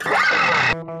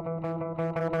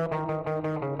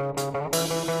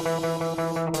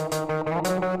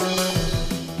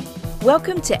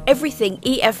Welcome to Everything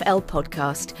EFL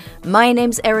podcast. My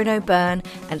name's Erin O'Byrne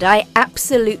and I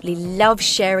absolutely love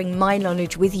sharing my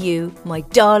knowledge with you, my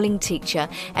darling teacher,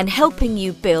 and helping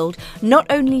you build not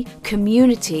only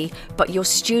community but your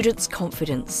students'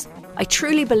 confidence. I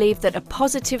truly believe that a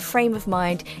positive frame of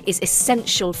mind is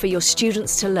essential for your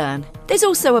students to learn. There's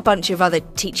also a bunch of other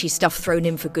teachy stuff thrown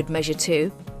in for good measure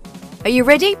too. Are you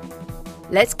ready?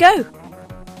 Let's go!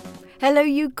 Hello,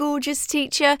 you gorgeous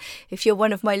teacher. If you're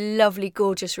one of my lovely,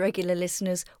 gorgeous regular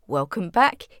listeners, welcome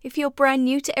back. If you're brand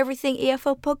new to Everything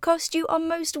EFL podcast, you are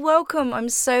most welcome. I'm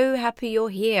so happy you're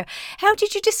here. How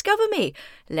did you discover me?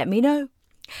 Let me know.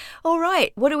 All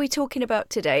right, what are we talking about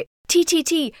today?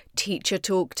 TTT, Teacher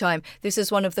Talk Time. This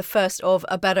is one of the first of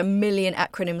about 1 million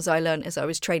acronyms I learned as I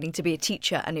was training to be a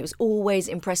teacher, and it was always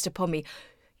impressed upon me.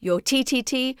 Your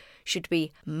TTT should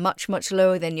be much, much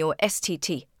lower than your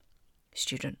STT,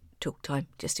 Student Talk Time,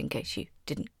 just in case you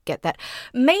didn't get that.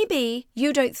 Maybe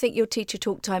you don't think your teacher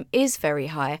talk time is very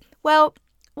high. Well,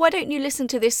 why don't you listen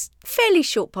to this fairly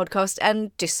short podcast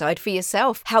and decide for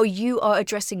yourself how you are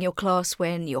addressing your class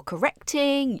when you're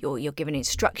correcting, you're giving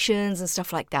instructions and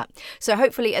stuff like that. So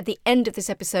hopefully at the end of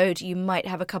this episode, you might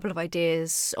have a couple of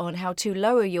ideas on how to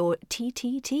lower your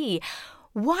TTT.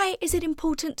 Why is it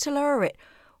important to lower it?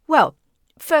 Well,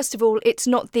 first of all, it's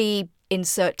not the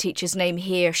insert teacher's name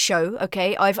here show,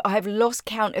 okay? I've lost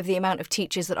count of the amount of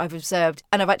teachers that I've observed,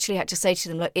 and I've actually had to say to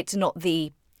them, look, it's not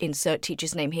the insert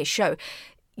teacher's name here show.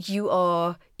 You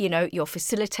are, you're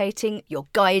facilitating, you're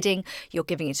guiding, you're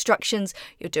giving instructions,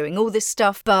 you're doing all this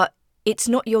stuff, but it's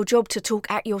not your job to talk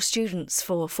at your students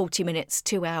for 40 minutes,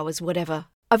 2 hours, whatever.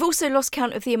 I've also lost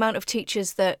count of the amount of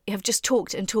teachers that have just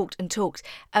talked and talked and talked.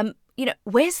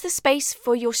 Where's the space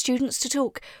for your students to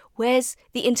talk? Where's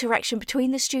the interaction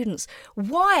between the students?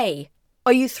 Why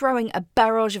are you throwing a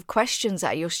barrage of questions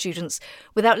at your students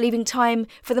without leaving time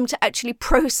for them to actually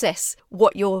process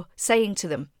what you're saying to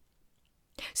them?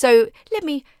 So let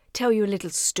me tell you a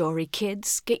little story,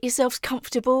 kids. Get yourselves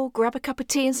comfortable, grab a cup of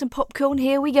tea and some popcorn.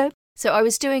 Here we go. So I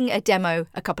was doing a demo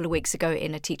a couple of weeks ago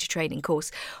in a teacher training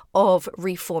course of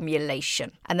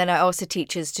reformulation, and then I asked the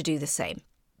teachers to do the same.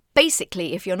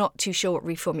 Basically, if you're not too sure what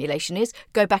reformulation is,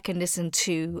 go back and listen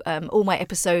to all my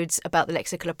episodes about the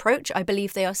lexical approach. I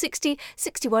believe they are 60,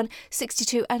 61,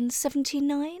 62 and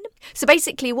 79. So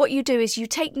basically what you do is you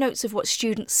take notes of what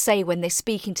students say when they're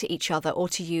speaking to each other or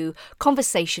to you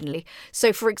conversationally.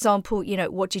 So for example,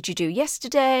 what did you do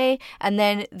yesterday? And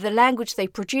then the language they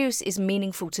produce is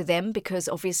meaningful to them because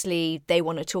obviously they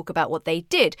want to talk about what they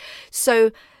did.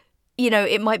 So,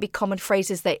 it might be common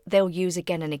phrases that they'll use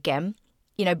again and again.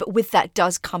 But with that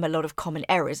does come a lot of common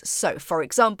errors. So, for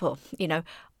example,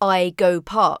 I go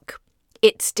park.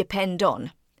 It's depend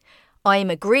on.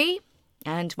 I'm agree.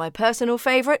 And my personal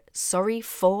favourite, sorry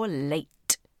for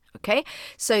late. Okay?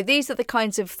 So these are the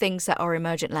kinds of things that are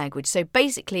emergent language. So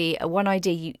basically, one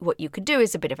idea, what you can do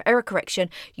is a bit of error correction.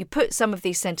 You put some of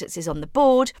these sentences on the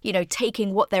board,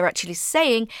 taking what they're actually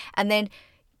saying and then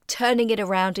turning it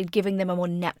around and giving them a more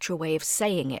natural way of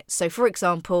saying it. So, for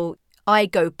example, I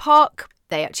go park.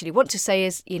 They actually want to say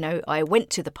is, I went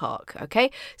to the park,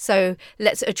 okay? So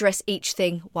let's address each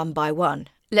thing one by one.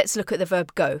 Let's look at the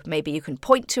verb go. Maybe you can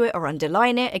point to it or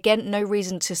underline it. Again, no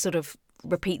reason to sort of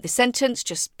repeat the sentence,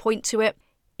 just point to it.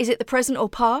 Is it the present or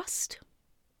past?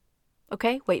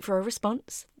 Okay, wait for a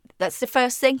response. That's the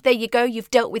first thing. There you go.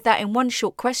 You've dealt with that in one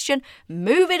short question.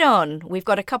 Move it on. We've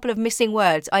got a couple of missing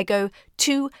words. I go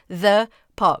to the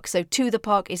park. So to the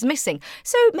park is missing.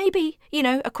 So maybe,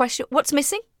 a question, what's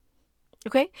missing?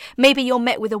 Okay, maybe you're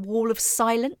met with a wall of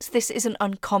silence. This isn't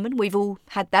uncommon. We've all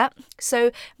had that.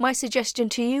 So my suggestion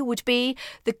to you would be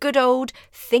the good old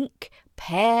think,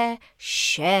 pair,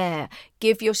 share.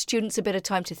 Give your students a bit of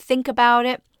time to think about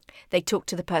it. They talk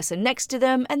to the person next to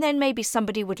them, and then maybe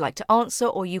somebody would like to answer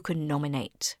or you can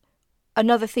nominate.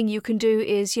 Another thing you can do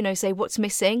is, say what's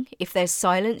missing. If there's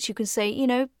silence, you can say,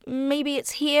 maybe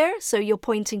it's here. So you're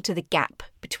pointing to the gap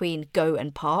between go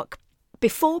and park.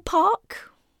 Before park,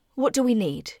 what do we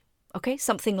need? Okay,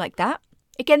 something like that.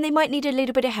 Again, they might need a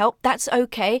little bit of help. That's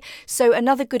okay. So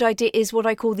another good idea is what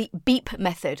I call the beep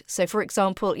method. So for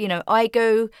example, I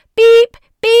go beep,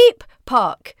 beep,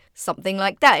 park. Something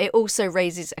like that. It also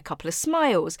raises a couple of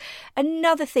smiles.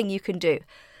 Another thing you can do,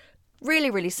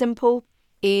 really, really simple,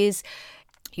 is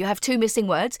you have 2 missing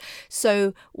words.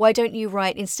 So why don't you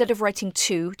write, instead of writing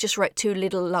 2, just write 2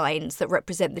 little lines that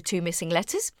represent the 2 missing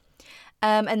letters.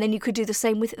 And then you could do the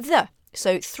same with the.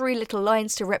 So 3 little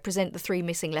lines to represent the 3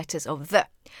 missing letters of the.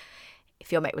 If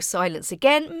you're met with silence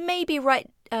again, maybe write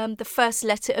the first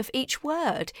letter of each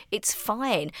word. It's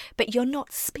fine, but you're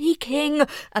not speaking,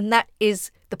 and that is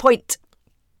the point.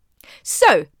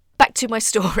 So, back to my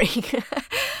story.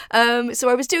 So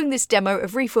I was doing this demo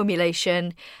of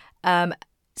reformulation.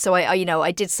 So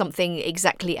I did something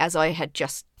exactly as I had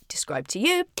just described to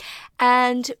you.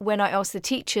 And when I asked the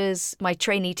teachers, my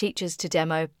trainee teachers to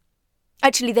demo,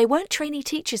 actually they weren't trainee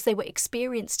teachers, they were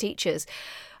experienced teachers.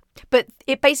 But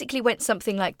it basically went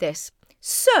something like this.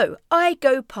 So, I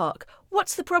go park.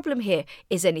 What's the problem here?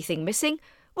 Is anything missing?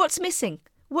 What's missing?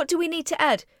 What do we need to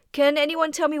add? Can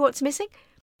anyone tell me what's missing?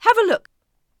 Have a look.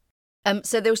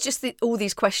 So there was just all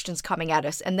these questions coming at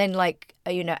us. And then,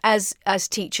 as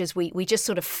teachers, we just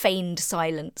sort of feigned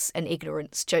silence and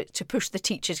ignorance to push the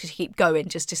teacher to keep going,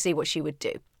 just to see what she would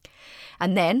do.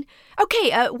 And then,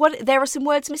 there are some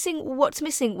words missing. What's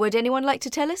missing? Would anyone like to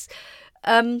tell us?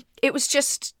 It was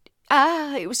just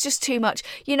too much.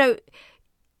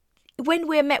 When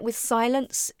we're met with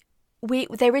silence,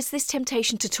 there is this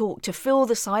temptation to talk, to fill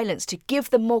the silence, to give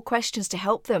them more questions to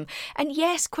help them. And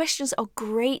yes, questions are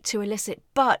great to elicit,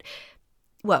 but,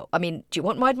 do you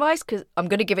want my advice? Because I'm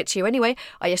going to give it to you anyway.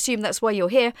 I assume that's why you're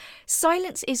here.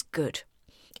 Silence is good.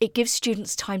 It gives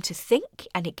students time to think,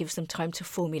 and it gives them time to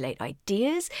formulate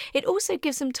ideas. It also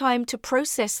gives them time to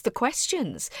process the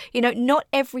questions. Not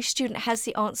every student has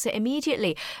the answer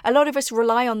immediately. A lot of us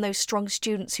rely on those strong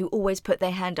students who always put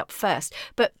their hand up first.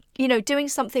 But, doing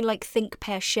something like think,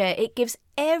 pair, share, it gives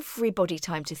everybody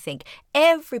time to think,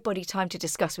 everybody time to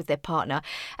discuss with their partner.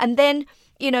 And then,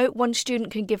 one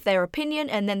student can give their opinion,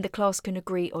 and then the class can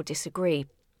agree or disagree.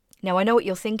 Now, I know what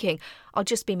you're thinking. I'll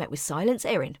just be met with silence,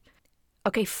 Erin.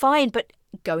 Okay, fine, but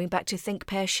going back to think,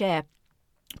 pair, share,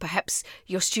 perhaps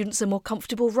your students are more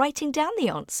comfortable writing down the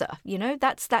answer.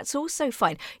 That's also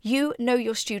fine. You know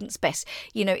your students best.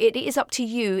 It is up to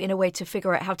you in a way to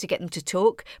figure out how to get them to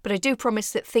talk, but I do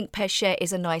promise that think, pair, share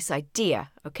is a nice idea,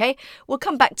 okay? We'll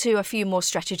come back to a few more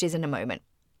strategies in a moment.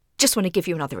 Just want to give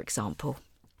you another example.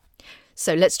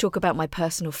 So let's talk about my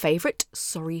personal favourite,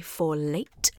 sorry for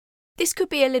late. This could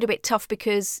be a little bit tough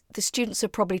because the students are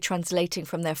probably translating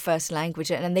from their first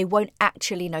language and they won't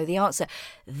actually know the answer.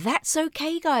 That's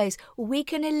okay, guys. We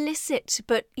can elicit,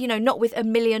 but, not with a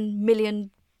million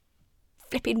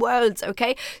flipping words,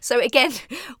 okay? So again,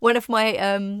 one of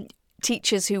my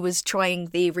teachers who was trying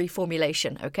the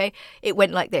reformulation, okay? It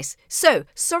went like this. So,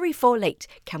 sorry for late.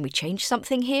 Can we change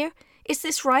something here? Is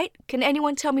this right? Can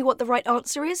anyone tell me what the right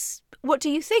answer is? What do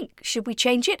you think? Should we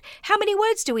change it? How many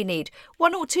words do we need?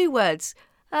 1 or 2 words?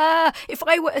 If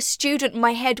I were a student,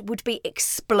 my head would be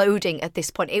exploding at this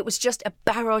point. It was just a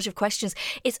barrage of questions.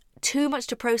 It's too much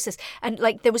to process. And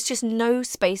there was just no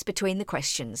space between the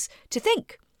questions to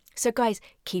think. So guys,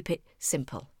 keep it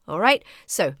simple. All right?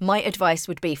 So my advice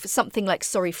would be for something like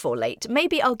sorry for late.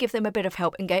 Maybe I'll give them a bit of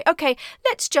help and go, okay,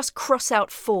 let's just cross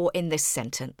out for in this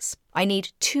sentence. I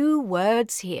need 2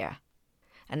 words here.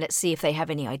 And let's see if they have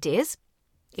any ideas.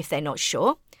 If they're not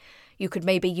sure, you could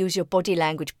maybe use your body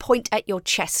language, point at your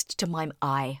chest to mime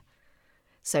I.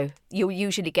 So you'll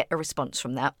usually get a response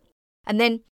from that. And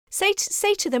then say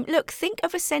to them, look, think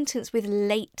of a sentence with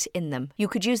late in them. You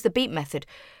could use the beep method.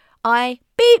 I,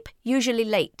 beep, usually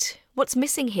late. What's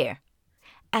missing here?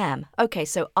 Am. Okay,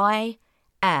 so I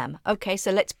am. Okay,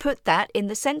 so let's put that in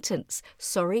the sentence.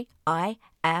 Sorry, I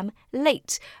am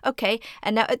late. Okay,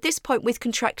 and now at this point with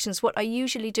contractions, what I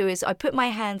usually do is I put my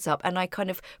hands up and I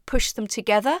kind of push them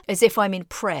together as if I'm in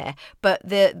prayer. But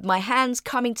my hands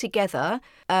coming together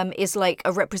is like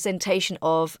a representation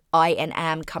of I and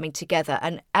am coming together.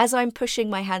 And as I'm pushing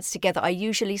my hands together, I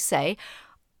usually say,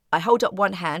 I hold up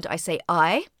one hand, I say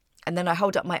I, and then I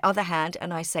hold up my other hand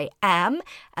and I say am,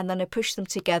 and then I push them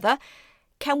together.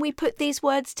 Can we put these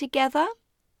words together?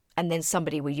 And then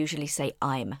somebody will usually say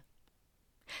I'm.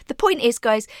 The point is,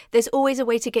 guys, there's always a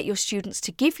way to get your students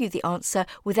to give you the answer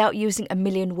without using a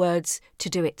million words to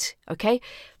do it, okay?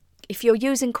 If you're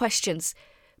using questions,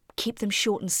 keep them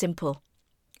short and simple.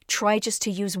 Try just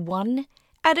to use one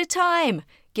at a time.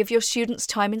 Give your students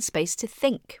time and space to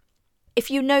think. If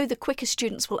you know the quicker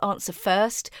students will answer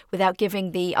first without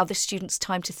giving the other students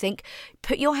time to think,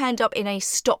 put your hand up in a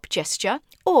stop gesture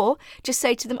or just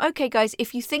say to them, okay, guys,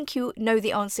 if you think you know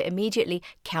the answer immediately,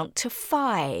 count to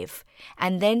 5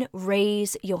 and then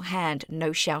raise your hand,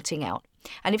 no shouting out.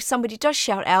 And if somebody does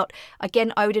shout out,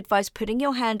 again, I would advise putting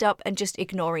your hand up and just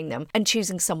ignoring them and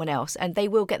choosing someone else. And they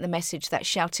will get the message that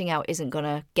shouting out isn't going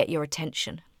to get your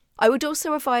attention. I would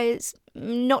also advise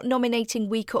not nominating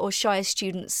weaker or shyer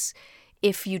students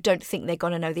if you don't think they're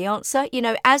going to know the answer.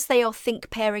 As they are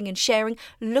think, pairing and sharing,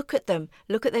 look at them,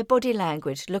 look at their body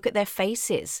language, look at their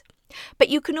faces. But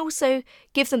you can also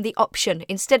give them the option,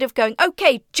 instead of going,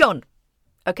 okay, John,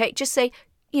 okay, just say,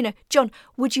 John,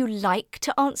 would you like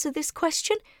to answer this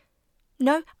question?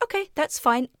 No? Okay, that's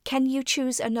fine. Can you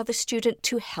choose another student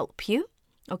to help you?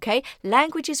 Okay,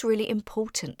 language is really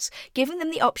important. Giving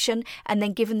them the option and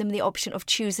then giving them the option of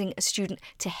choosing a student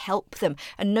to help them.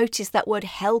 And notice that word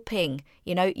helping.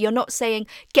 You're not saying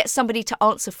get somebody to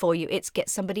answer for you. It's get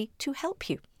somebody to help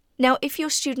you. Now, if your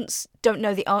students don't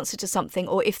know the answer to something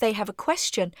or if they have a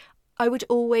question, I would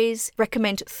always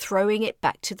recommend throwing it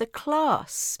back to the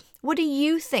class. What do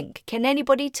you think? Can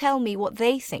anybody tell me what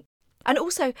they think? And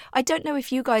also, I don't know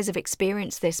if you guys have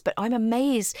experienced this, but I'm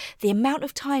amazed the amount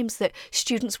of times that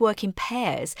students work in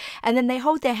pairs and then they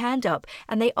hold their hand up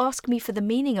and they ask me for the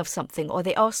meaning of something, or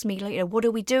they ask me, what are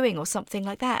we doing, or something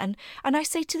like that. And I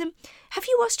say to them, have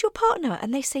you asked your partner?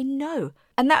 And they say no.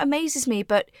 And that amazes me,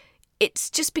 but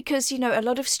it's just because, a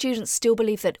lot of students still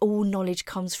believe that all knowledge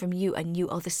comes from you and you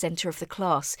are the centre of the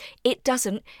class. It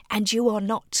doesn't, and you are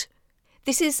not.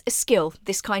 This is a skill,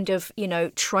 this kind of,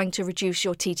 trying to reduce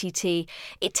your TTT.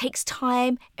 It takes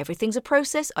time. Everything's a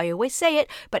process. I always say it.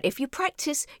 But if you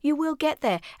practice, you will get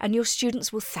there and your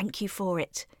students will thank you for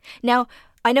it. Now,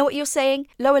 I know what you're saying.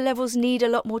 Lower levels need a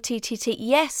lot more TTT.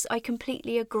 Yes, I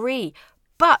completely agree.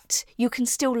 But you can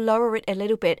still lower it a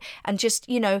little bit and just,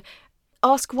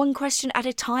 ask one question at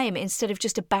a time instead of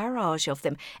just a barrage of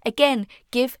them. Again,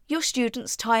 give your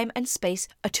students time and space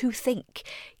to think.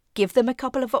 Give them a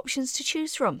couple of options to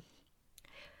choose from.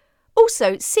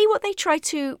 Also, see what they try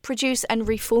to produce and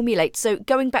reformulate. So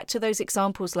going back to those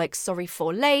examples like sorry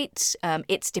for late,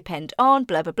 it's depend on,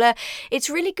 blah, blah, blah. It's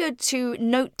really good to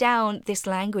note down this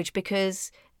language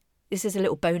because this is a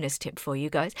little bonus tip for you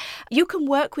guys. You can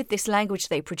work with this language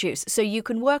they produce. So you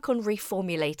can work on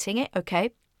reformulating it,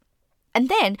 okay? And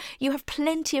then you have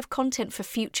plenty of content for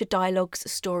future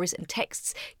dialogues, stories and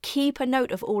texts. Keep a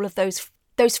note of all of those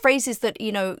phrases that,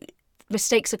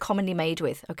 mistakes are commonly made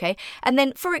with, okay? And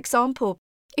then, for example,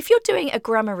 if you're doing a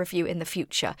grammar review in the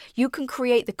future, you can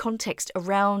create the context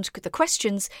around the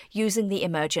questions using the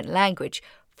emergent language.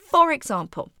 For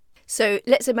example, so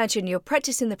let's imagine you're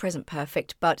practicing the present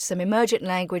perfect, but some emergent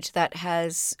language that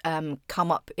has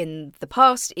come up in the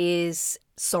past is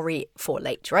sorry for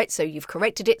late, right? So you've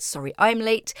corrected it, sorry I'm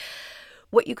late.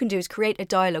 What you can do is create a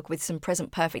dialogue with some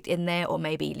present perfect in there, or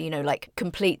maybe,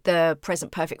 complete the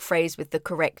present perfect phrase with the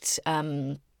correct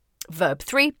verb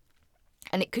 3.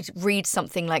 And it could read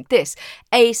something like this.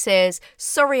 A says,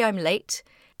 sorry, I'm late.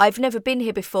 I've never been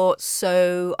here before,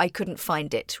 so I couldn't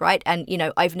find it, right? And,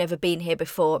 I've never been here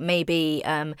before. Maybe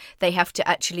they have to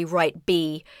actually write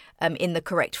B in the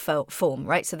correct form,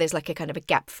 right? So there's like a kind of a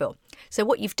gap fill. So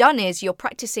what you've done is you're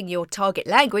practicing your target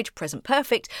language, present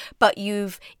perfect, but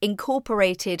you've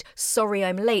incorporated sorry,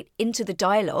 I'm late into the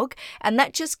dialogue. And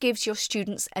that just gives your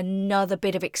students another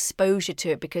bit of exposure to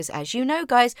it because, as you know,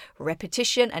 guys,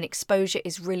 repetition and exposure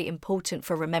is really important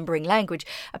for remembering language.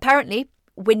 Apparently,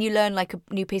 when you learn like a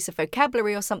new piece of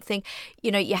vocabulary or something,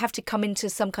 you have to come into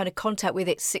some kind of contact with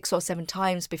it 6 or 7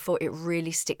 times before it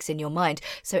really sticks in your mind.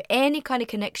 So any kind of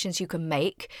connections you can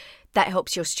make, that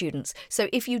helps your students. So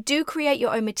if you do create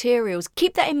your own materials,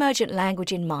 keep that emergent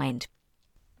language in mind.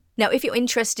 Now, if you're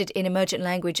interested in emergent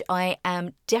language, I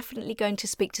am definitely going to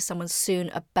speak to someone soon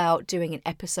about doing an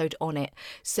episode on it.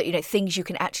 So, things you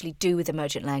can actually do with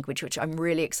emergent language, which I'm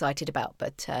really excited about.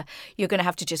 But you're going to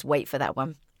have to just wait for that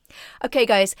one. Okay,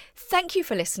 guys, thank you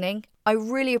for listening. I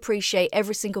really appreciate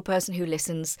every single person who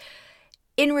listens.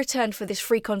 In return for this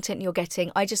free content you're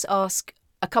getting, I just ask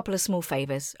a couple of small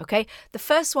favours, okay? The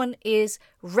first one is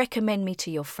recommend me to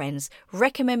your friends.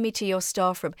 Recommend me to your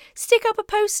staff room. Stick up a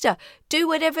poster. Do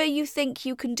whatever you think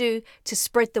you can do to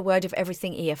spread the word of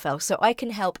everything EFL so I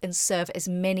can help and serve as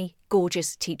many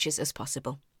gorgeous teachers as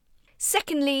possible.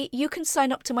 Secondly, you can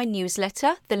sign up to my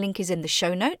newsletter. The link is in the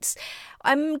show notes.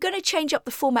 I'm going to change up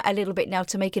the format a little bit now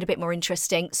to make it a bit more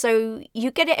interesting. So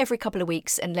you get it every couple of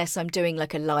weeks unless I'm doing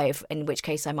like a live, in which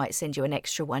case I might send you an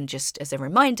extra one just as a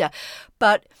reminder.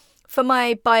 But for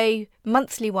my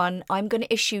bi-monthly one, I'm going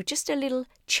to issue just a little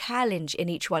challenge in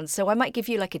each one. So I might give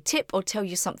you like a tip or tell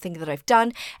you something that I've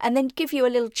done and then give you a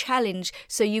little challenge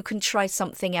so you can try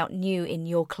something out new in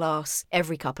your class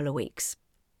every couple of weeks.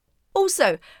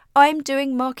 Also, I'm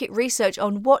doing market research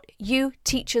on what you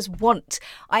teachers want.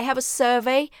 I have a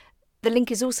survey. The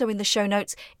link is also in the show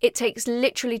notes. It takes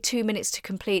literally 2 minutes to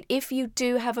complete. If you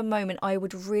do have a moment, I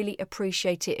would really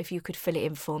appreciate it if you could fill it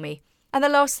in for me. And the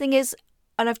last thing is,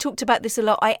 and I've talked about this a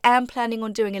lot, I am planning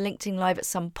on doing a LinkedIn Live at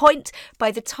some point.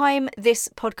 By the time this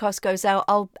podcast goes out,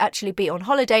 I'll actually be on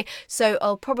holiday, so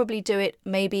I'll probably do it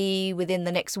maybe within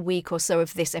the next week or so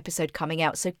of this episode coming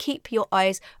out. So keep your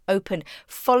eyes open.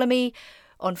 Follow me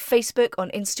on Facebook,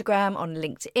 on Instagram, on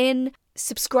LinkedIn.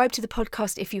 Subscribe to the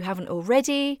podcast if you haven't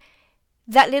already.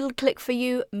 That little click for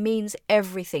you means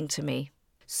everything to me.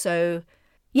 So,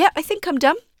 yeah, I think I'm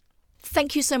done.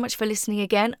 Thank you so much for listening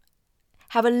again.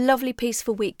 Have a lovely,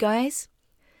 peaceful week, guys,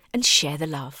 and share the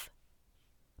love.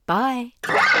 Bye.